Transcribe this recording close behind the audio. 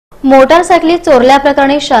मोटारसायकली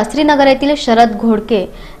चोरल्याप्रकरणी शास्त्रीनगर येथील शरद घोडके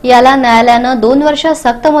याला न्यायालयाने 2 वर्ष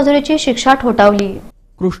सक्त मजुरीची शिक्षा ठोठावली।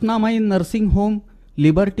 कृष्णामाई nursing home,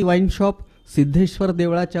 liberty wine shop, Siddheshwar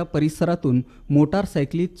देवळाच्या परिसरातून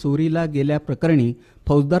मोटारसायकली चोरीला गेल्या प्रकरणी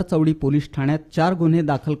फौजदार चौडी पोलीस ठाण्यात 4 गुन्हे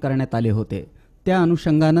दाखल करण्यात आले होते। त्या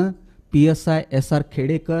अनुषंगाने PSI SR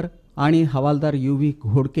खेडेकर आणि हवालदार UV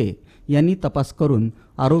घोडके यांनी तपास करून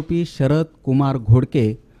आरोपी शरद कुमार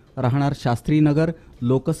घोडके राहणार शास्त्रीनगर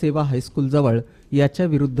लोकसेवा हायस्कूल जवळ याच्या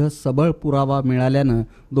विरुद्ध सबळ पुरावा मिळाल्याने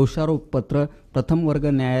दोषारोप पत्र प्रथम वर्ग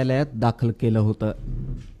न्यायालयात दाखल केलं होतं।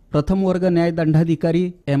 प्रथम वर्ग न्यायदंडाधिकारी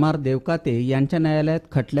MR देवकाते यांच्या न्यायालयात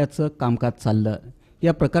खटल्याचं कामकाज चाललं।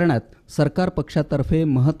 या प्रकरणात सरकार पक्षातर्फे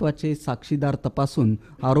महत्त्वाचे साक्षीदार तपासून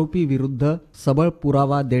आरोपी विरुद्ध सबळ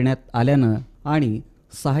पुरावा देण्यात आल्यानं आणि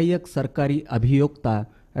सहाय्यक सरकारी अभियोक्ता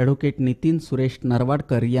ॲडव्होकेट नितीन सुरेश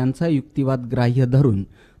नरवाडकर यांचा युक्तिवाद ग्राह्य धरून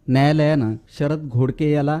न्यायालयानं शरद घोडके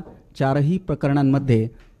याला 4ही प्रकरणांमध्ये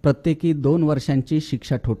प्रत्येकी 2 वर्षांची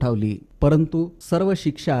शिक्षा ठोठावली, परंतु सर्व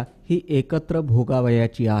शिक्षा ही एकत्र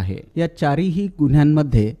भोगावयाची आहे। या 4ही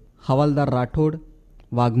गुन्ह्यांमध्ये हवालदार राठोड,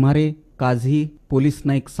 वाघमारे, काझी, पोलीस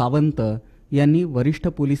नाईक सावंत यांनी वरिष्ठ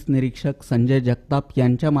पोलीस निरीक्षक संजय जगताप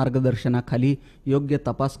यांच्या मार्गदर्शनाखाली योग्य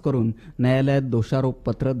तपास करून न्यायालयात दोषारोप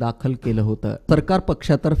पत्र दाखल केलं होतं। सरकार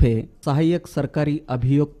पक्षातर्फे सहाय्यक सरकारी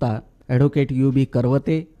अभियोक्ता ॲडव्होकेट UB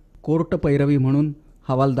करवते, कोर्ट पैरवी म्हणून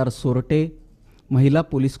हवालदार सोरटे, महिला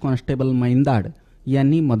पोलीस कॉन्स्टेबल मैंदाड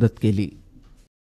यांनी मदत केली।